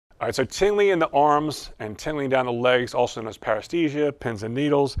All right, so tingling in the arms and tingling down the legs, also known as paresthesia, pins and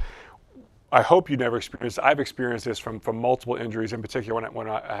needles. I hope you never experienced. I've experienced this from multiple injuries, in particular when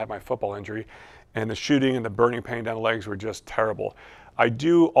I had my football injury, and the shooting and the burning pain down the legs were just terrible. I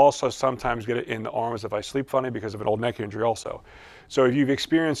do also sometimes get it in the arms if I sleep funny because of an old neck injury also. So if you've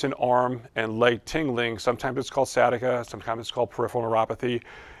experienced an arm and leg tingling, sometimes it's called sciatica, sometimes it's called peripheral neuropathy.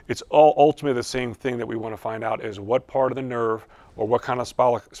 It's all ultimately the same thing that we want to find out is what part of the nerve or what kind of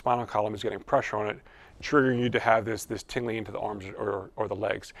spinal column is getting pressure on it, triggering you to have this tingling into the arms or the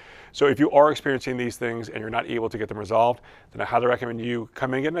legs. So if you are experiencing these things and you're not able to get them resolved, then I highly recommend you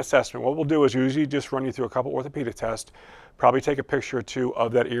come in and get an assessment. What we'll do is usually just run you through a couple orthopedic tests, probably take a picture or two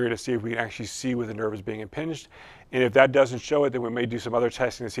of that area to see if we can actually see where the nerve is being impinged. And if that doesn't show it, then we may do some other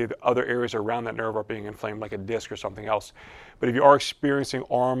testing to see if the other areas around that nerve are being inflamed, like a disc or something else. But if you are experiencing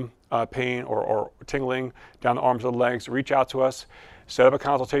arm pain or tingling down the arms or the legs, reach out to us. Set up a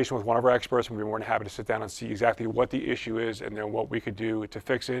consultation with one of our experts, and we'll be more than happy to sit down and see exactly what the issue is and then what we could do to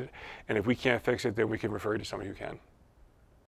fix it. And if we can't fix it, then we can refer you to somebody who can.